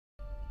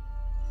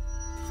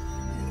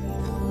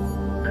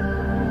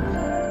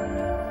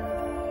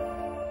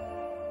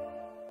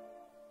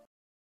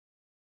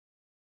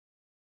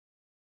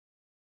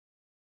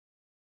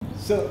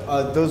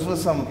So those were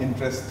some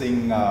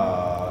interesting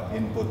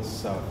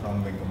inputs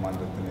from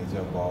Mr. Taneja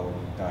about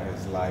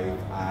his life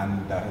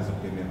and his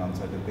opinion on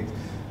certain things.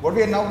 What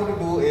we are now going to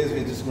do is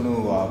we're just going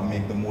to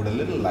make the mood a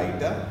little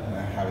lighter.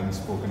 Having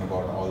spoken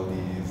about all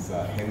these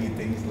heavy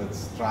things,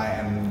 let's try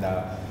and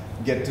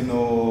get to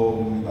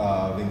know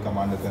Wing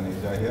Commander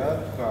Taneja here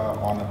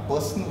on a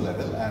personal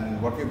level.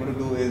 And what we're going to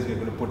do is we're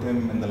going to put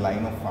him in the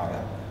line of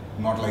fire.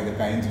 Not like the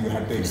kinds you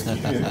had to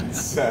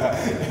experience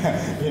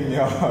in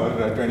your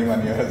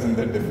 21 years in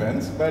the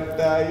defense. But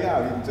yeah,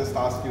 we'll just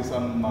ask you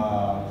some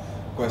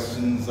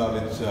questions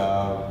which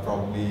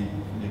probably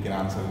you can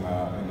answer in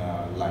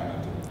a line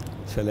or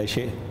two. Shall I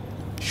say?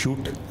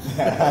 Shoot?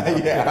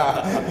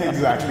 Yeah,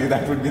 exactly.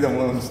 That would be the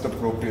most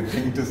appropriate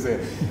thing to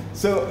say.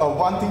 So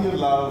one thing you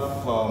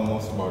love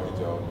most about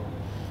your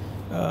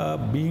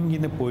job? Being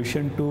in a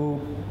position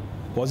to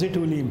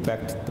positively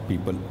impact the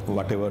people,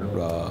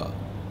 whatever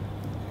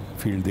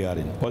field they are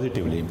in,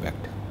 positively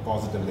impact.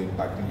 Positively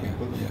impacting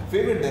people. Yeah.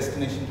 Favorite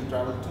destination to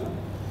travel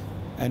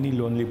to? Any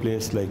lonely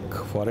place like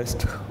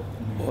forest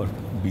or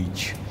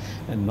beach,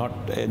 and not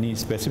any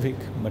specific,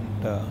 but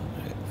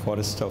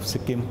forests of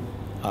Sikkim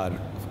are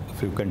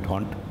frequent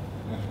haunt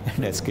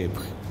and escape.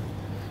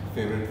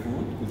 Favorite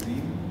food,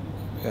 cuisine?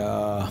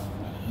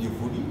 You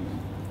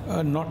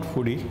foodie? Not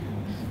foodie,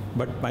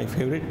 but my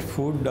favorite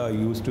food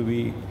used to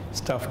be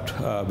stuffed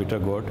bitter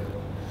gourd.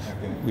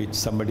 Okay. Which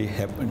somebody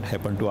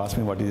happened to ask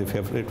me what is your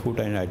favorite food,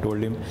 and I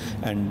told him,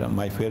 and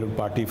my favorite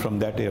party from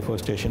that Air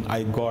Force station,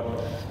 I got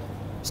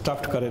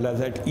stuffed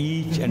Karelas at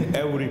each and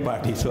every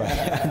party, so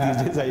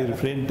these days I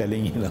refrain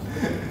telling, you know.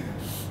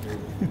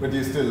 But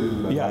you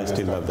still yeah, I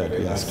still love that.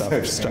 Yeah,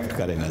 stuffed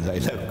Karelas, I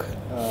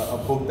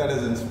love. A book that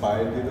has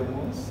inspired you the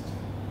most?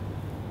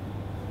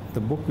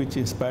 The book which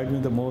inspired me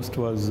the most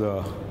was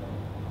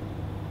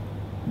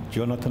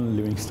Jonathan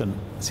Livingston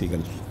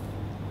Seagull.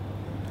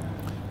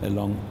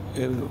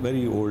 A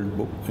very old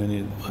book,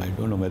 and I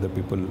don't know whether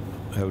people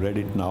have read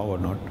it now or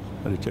not.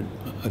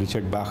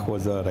 Richard Bach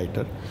was the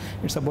writer.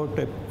 It's about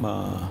a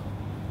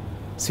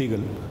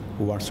seagull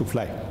who wants to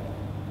fly.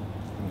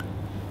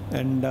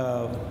 And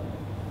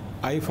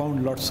I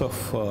found lots of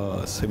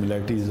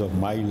similarities of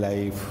my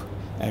life,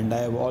 and I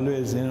have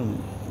always, you know,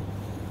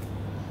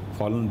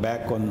 fallen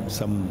back on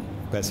some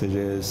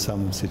passages,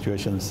 some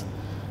situations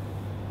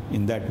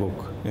in that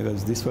book,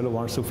 because this fellow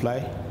wants to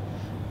fly.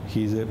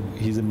 He's a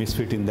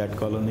misfit in that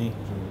colony,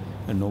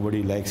 and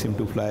nobody likes him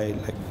to fly.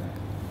 Like,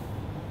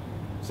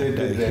 so he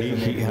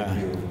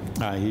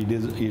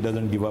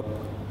doesn't give up.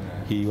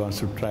 Yeah. He wants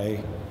to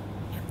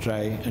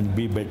try and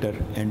be better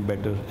and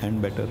better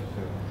and better,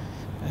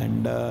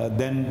 and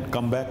then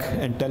come back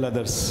and tell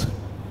others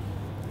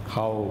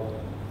how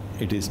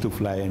it is to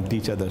fly and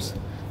teach others.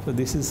 So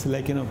this is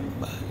like, you know,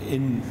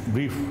 in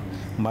brief,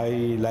 my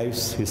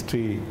life's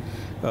history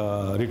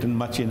written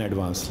much in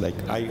advance.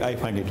 Like I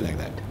find it like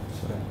that.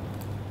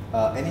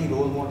 Any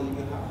role model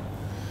you have?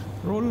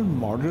 Role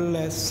model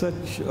as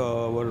such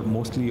were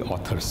mostly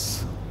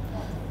authors.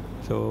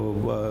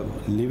 So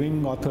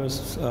living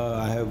authors,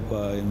 I have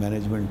in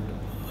management,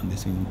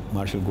 this in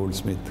Marshall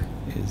Goldsmith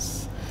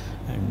is,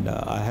 and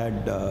I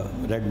had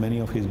read many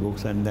of his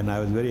books, and then I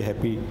was very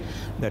happy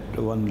that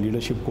one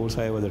leadership course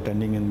I was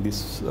attending in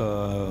this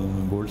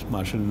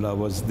Marshall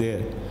was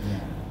there, yeah.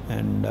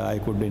 And I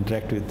could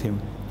interact with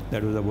him.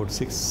 That was about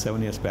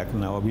 6-7 years back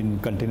now. I've been in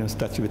continuous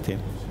touch with him.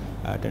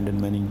 I attended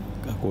many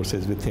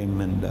courses with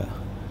him, and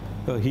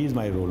so he is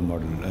my role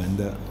model. And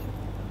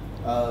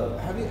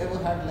have you ever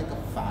had like a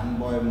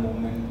fanboy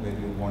moment where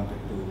you wanted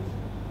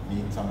to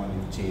meet someone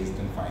you chased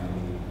and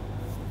finally?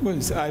 Well,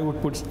 I would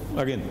put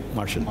again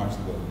Marshall.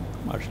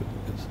 Marshall.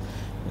 Yes.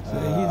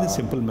 He's a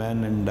simple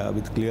man and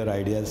with clear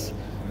ideas.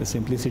 The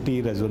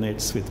simplicity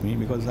resonates with me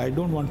because I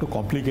don't want to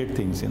complicate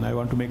things, and I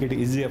want to make it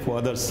easier for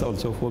others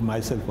also, for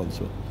myself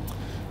also.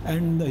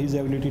 And his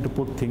ability to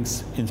put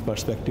things in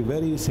perspective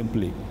very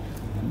simply.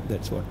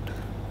 That's what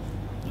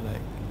I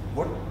like.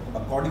 What,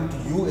 according to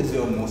you, is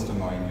your most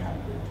annoying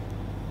habit?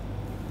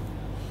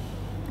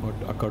 What,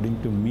 according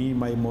to me,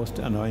 my most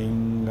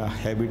annoying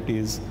habit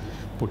is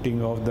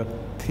putting off the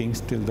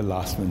things till the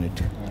last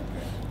minute.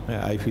 Okay.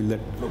 I feel that...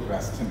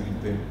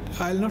 Procrastinating.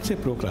 I'll not say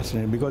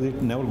procrastinate because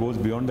it never goes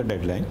beyond the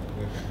deadline.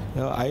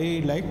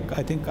 Okay.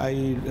 I think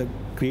I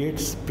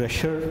creates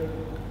pressure.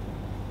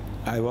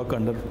 I work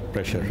under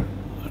pressure,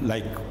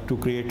 like to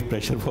create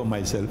pressure for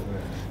myself.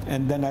 Right.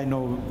 And then I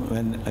know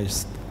when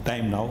it's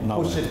time now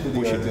push it to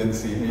the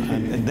urgency.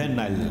 And then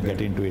I'll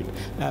get into it.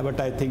 But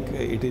I think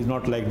it is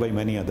not liked by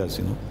many others,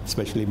 you know,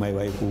 especially my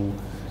wife, who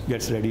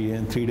gets ready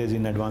and 3 days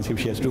in advance if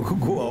she has to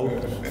go out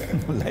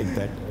like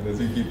that. Does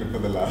he keep it for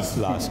the last?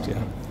 Last,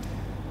 yeah.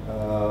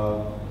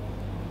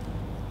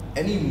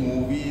 Any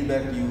movie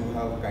that you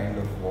have kind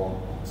of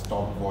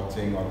stopped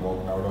watching or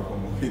walked out of a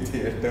movie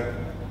theater?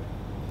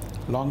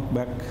 Long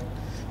back,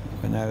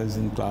 when I was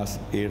in class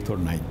 8th or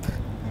 9th,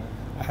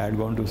 I had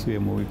gone to see a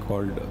movie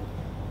called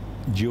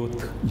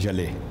Jyot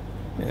Jale,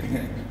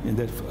 in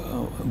that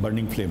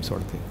burning flame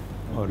sort of thing,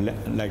 or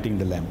lighting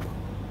the lamp.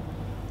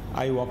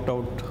 I walked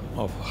out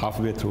of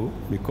halfway through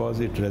because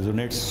it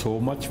resonates so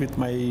much with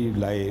my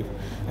life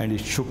and it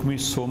shook me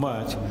so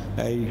much.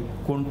 I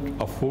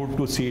couldn't afford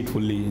to see it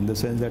fully, in the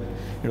sense that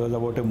it was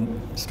about a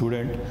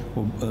student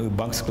who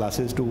bunks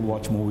classes to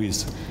watch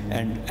movies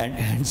and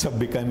ends up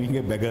becoming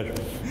a beggar.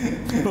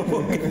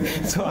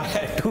 So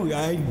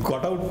I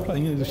got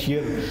out,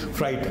 sheer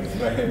fright.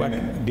 But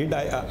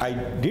I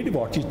did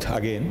watch it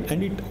again,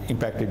 and it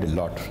impacted a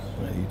lot.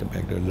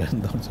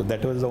 So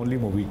that was the only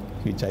movie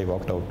which I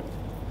walked out.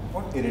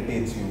 What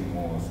irritates you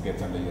most,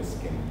 gets under your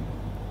skin?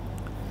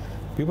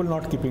 People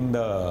not keeping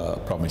the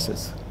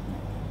promises.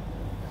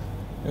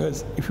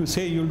 Because if you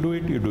say you'll do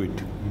it, you do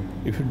it.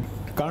 If you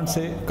can't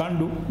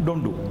do,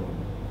 don't do.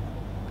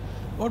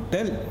 Or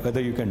tell whether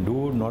you can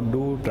do, not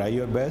do, try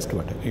your best,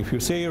 whatever. If you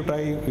say you're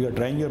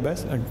trying your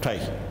best, and try.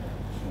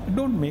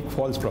 Don't make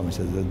false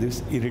promises.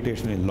 This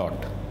irritates me a lot.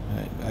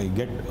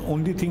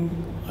 Only thing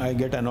I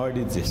get annoyed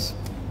is this.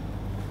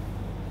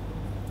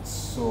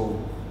 So,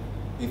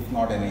 if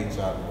not an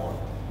HR, what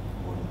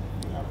would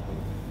you have to?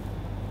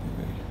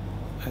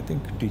 I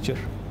think teacher,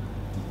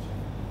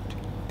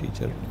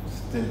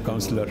 Still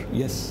counselor.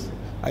 Yes,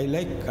 I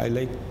like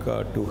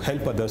to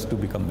help others to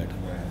become better.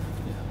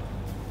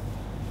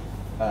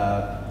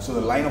 So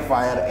the line of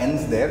fire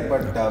ends there,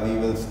 but we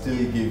will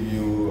still give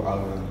you.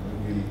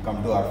 We'll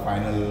come to our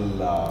final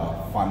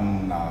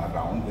fun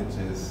round, which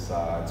is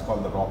it's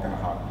called the rock and a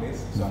hard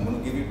place. So I'm going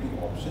to give you two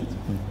options.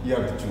 You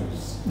have to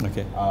choose.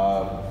 Okay.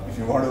 If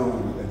you want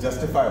to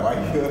justify why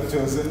you have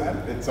chosen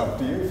that, it's up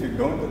to you. If you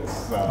don't,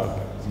 it's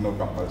no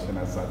compulsion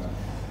as such.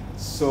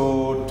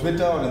 So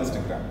Twitter or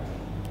Instagram?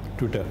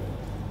 Twitter.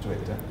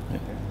 Twitter. Yeah.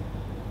 Okay.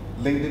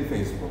 LinkedIn,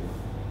 Facebook.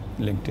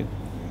 LinkedIn.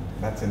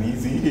 That's an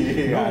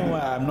easy. No,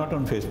 I'm not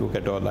on Facebook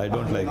at all. I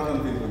don't like. Not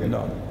on Facebook at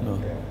all. No.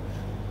 Okay.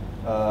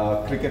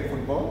 Cricket,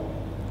 football.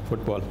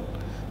 Football.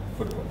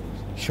 Football.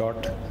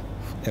 Short.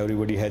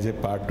 Everybody has a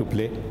part to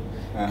play.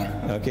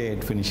 Okay,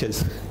 it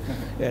finishes,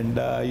 and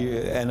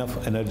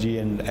enough energy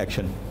and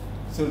action.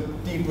 So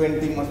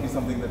T20 must be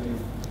something that you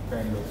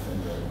kind of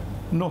enjoy.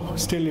 No,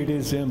 still it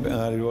is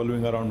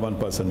revolving around one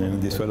person,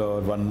 and this fellow,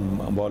 one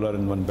bowler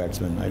and one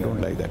batsman. I don't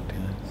like that.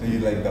 So you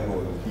like the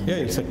whole team? Yeah,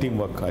 it's a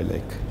teamwork I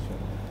like.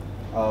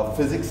 Sure.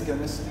 Physics,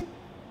 chemistry?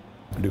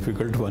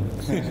 Difficult one.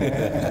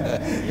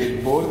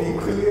 Both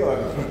equally, or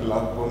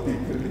love both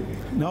equally?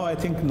 No, I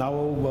think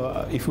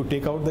now if you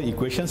take out the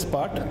equations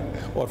part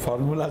or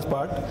formulas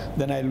part,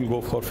 then I will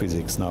go for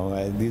physics.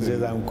 Now these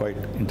days I'm quite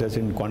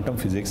interested in quantum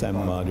physics.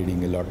 I'm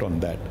reading a lot on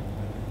that.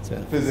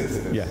 So, physics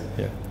it is.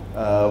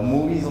 Yeah.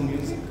 Movies or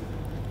music?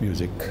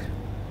 Music.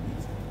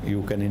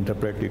 You can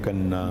interpret, you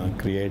can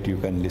create, you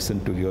can listen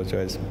to your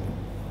choice,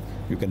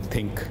 you can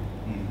think.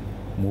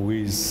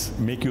 Movies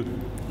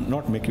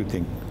not make you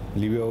think.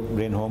 Leave your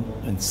brain home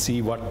and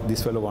see what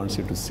this fellow wants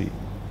you to see.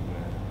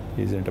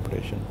 His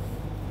interpretation.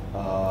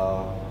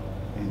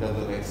 In terms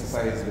of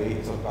exercise,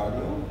 weights or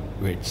cardio?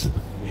 Weights.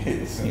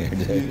 Weights. Yeah. I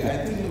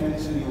think you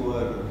mentioned you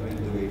were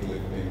into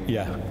weightlifting.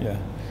 Yeah.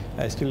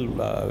 I still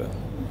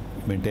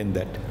maintain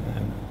that.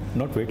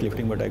 Not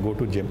weightlifting, but I go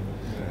to gym.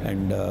 Right.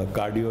 And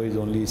cardio is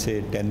only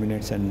say 10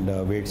 minutes,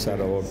 and weights are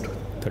about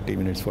 30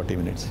 minutes, 40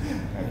 minutes.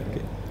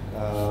 Okay.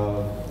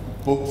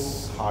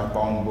 Books,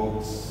 hardbound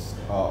books,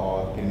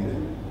 or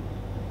Kindle?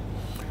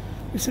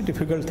 It's a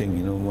difficult thing,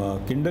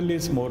 Kindle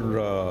is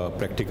more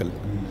practical.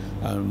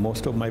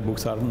 Most of my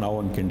books are now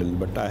on Kindle,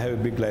 but I have a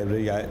big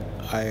library.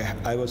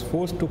 I was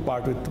forced to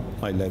part with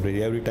my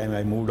library. Every time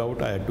I moved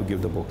out, I had to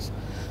give the books.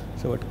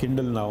 So at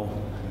Kindle now,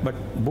 but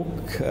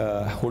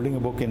holding a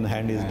book in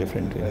hand is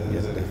different.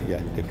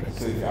 Yeah, different.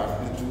 So if you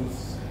have to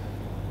choose?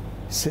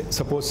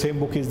 Suppose same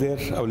book is there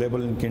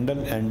available in Kindle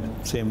and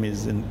same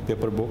is in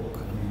paper book,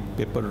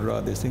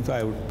 this thing, so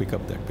I would pick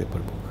up that paper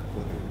book.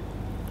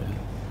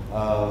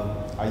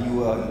 Are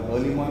you an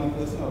early morning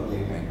person or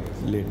late night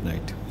person? Late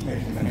night.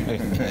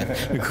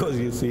 Because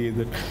you see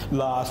the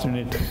last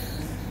minute.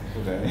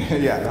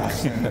 Yeah,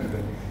 last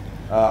minute.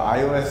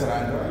 iOS or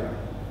Android?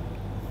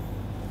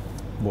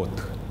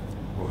 Both.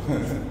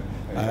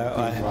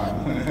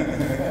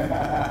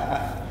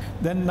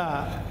 Then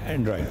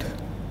Android.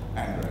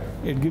 Android.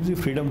 It gives you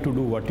freedom to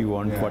do what you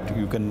want, what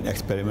you can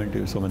experiment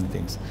with so many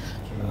things.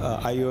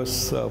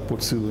 iOS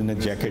puts you in a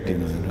jacket,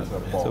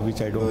 so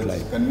which I don't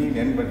like. It's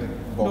convenient, but it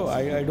no,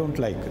 I don't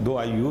like. Though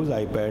I use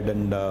iPad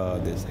and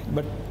this thing,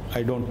 but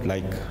I don't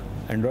like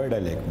Android. I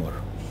like more.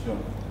 Sure.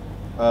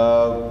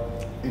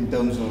 In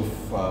terms of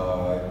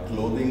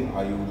clothing,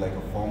 are you like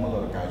a formal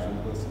or a casual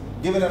person?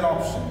 Given an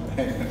option.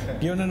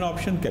 Given an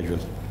option, casual.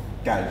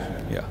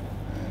 Casual. Yeah.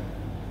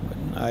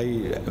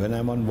 When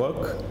I'm on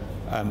work,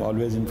 I'm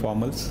always in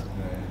formals,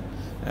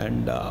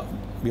 and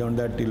beyond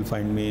that, you'll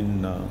find me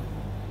in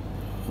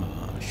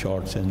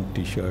shorts and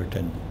t-shirt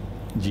and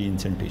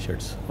jeans and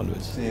t-shirts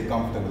always. So you're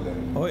comfortable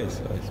in? Oh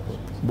yes,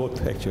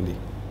 both actually.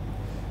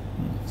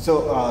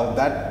 So with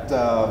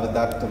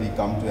that we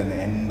come to an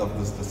end of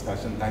this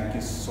discussion. Thank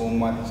you so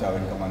much, Mr.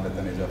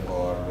 Taneja,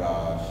 for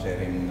sharing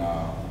sharing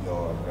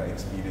your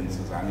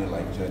experiences and your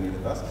life journey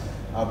with us.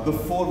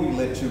 Before we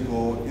let you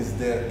go, is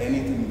there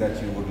anything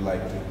that you would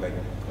like to,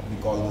 we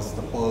call this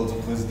the pearls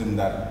of wisdom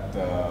that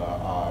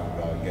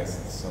our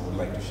guests would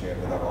like to share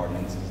with our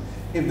audiences?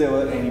 If there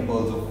were any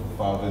pearls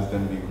of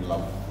wisdom, we would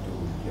love to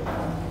hear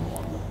from you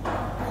on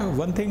that.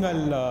 One thing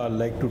I'll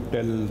like to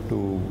tell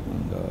to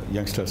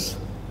youngsters,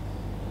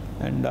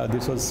 and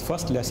this was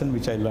first lesson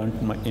which I learned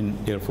in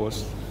Air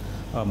Force.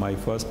 My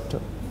first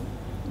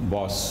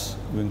boss,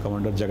 Wing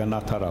Commander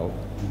Jagannatha Rao,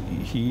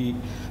 he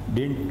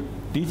didn't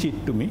teach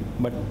it to me,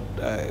 but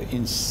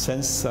in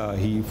sense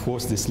he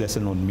forced this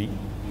lesson on me.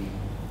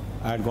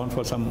 I had gone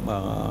for some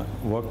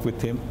work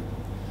with him,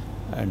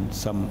 and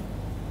some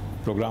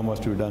program was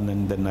to be done,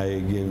 and then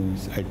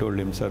I told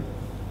him, sir,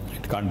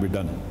 it can't be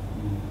done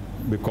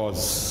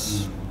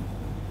because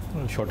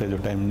shortage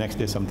of time. Next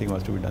day something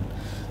was to be done,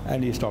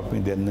 and he stopped me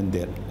then and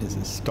there. He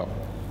says, stop.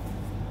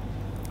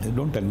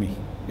 Don't tell me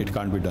it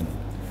can't be done.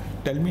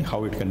 Tell me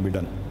how it can be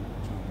done.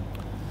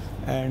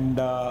 And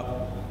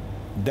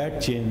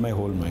that changed my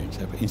whole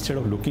mindset. Instead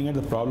of looking at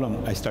the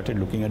problem, I started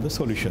looking at the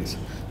solutions.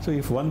 So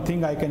if one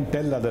thing I can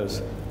tell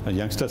others,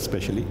 youngsters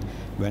especially,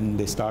 when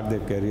they start their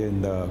career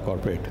in the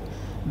corporate,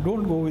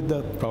 don't go with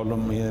the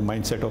problem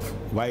mindset of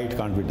why it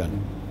can't be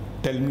done.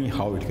 Tell me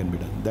how it can be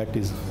done. That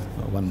is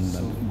one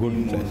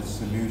good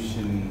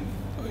solution.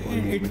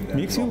 It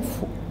makes you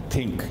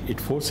think. It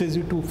forces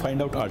you to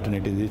find out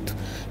alternatives.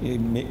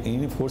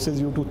 It forces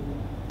you to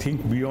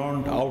think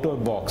beyond outer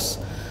box.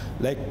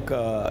 Like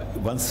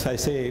once I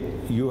say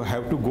you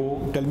have to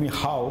go, tell me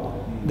how,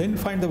 then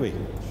find the way.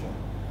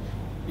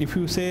 If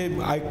you say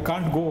I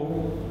can't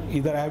go,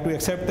 either I have to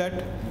accept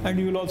that, and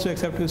you will also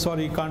accept,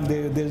 sorry, can't.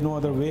 There's no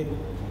other way.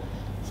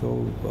 So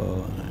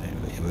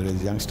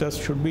whereas youngsters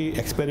should be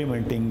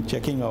experimenting,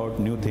 checking out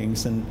new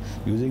things, and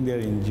using their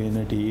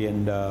ingenuity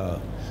and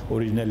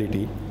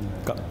originality.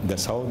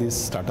 That's how these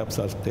startups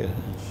are there.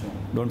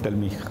 Don't tell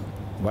me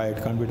why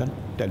it can't be done.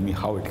 Tell me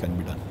how it can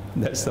be done.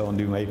 That's the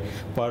only my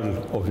pearl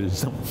of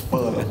wisdom.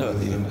 Pearl of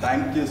wisdom.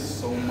 Thank you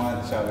so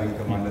much, Wing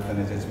Commander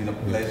Taneja. It's been a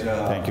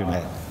pleasure. Thank you,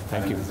 Nair.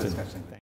 Thank you. Discussion.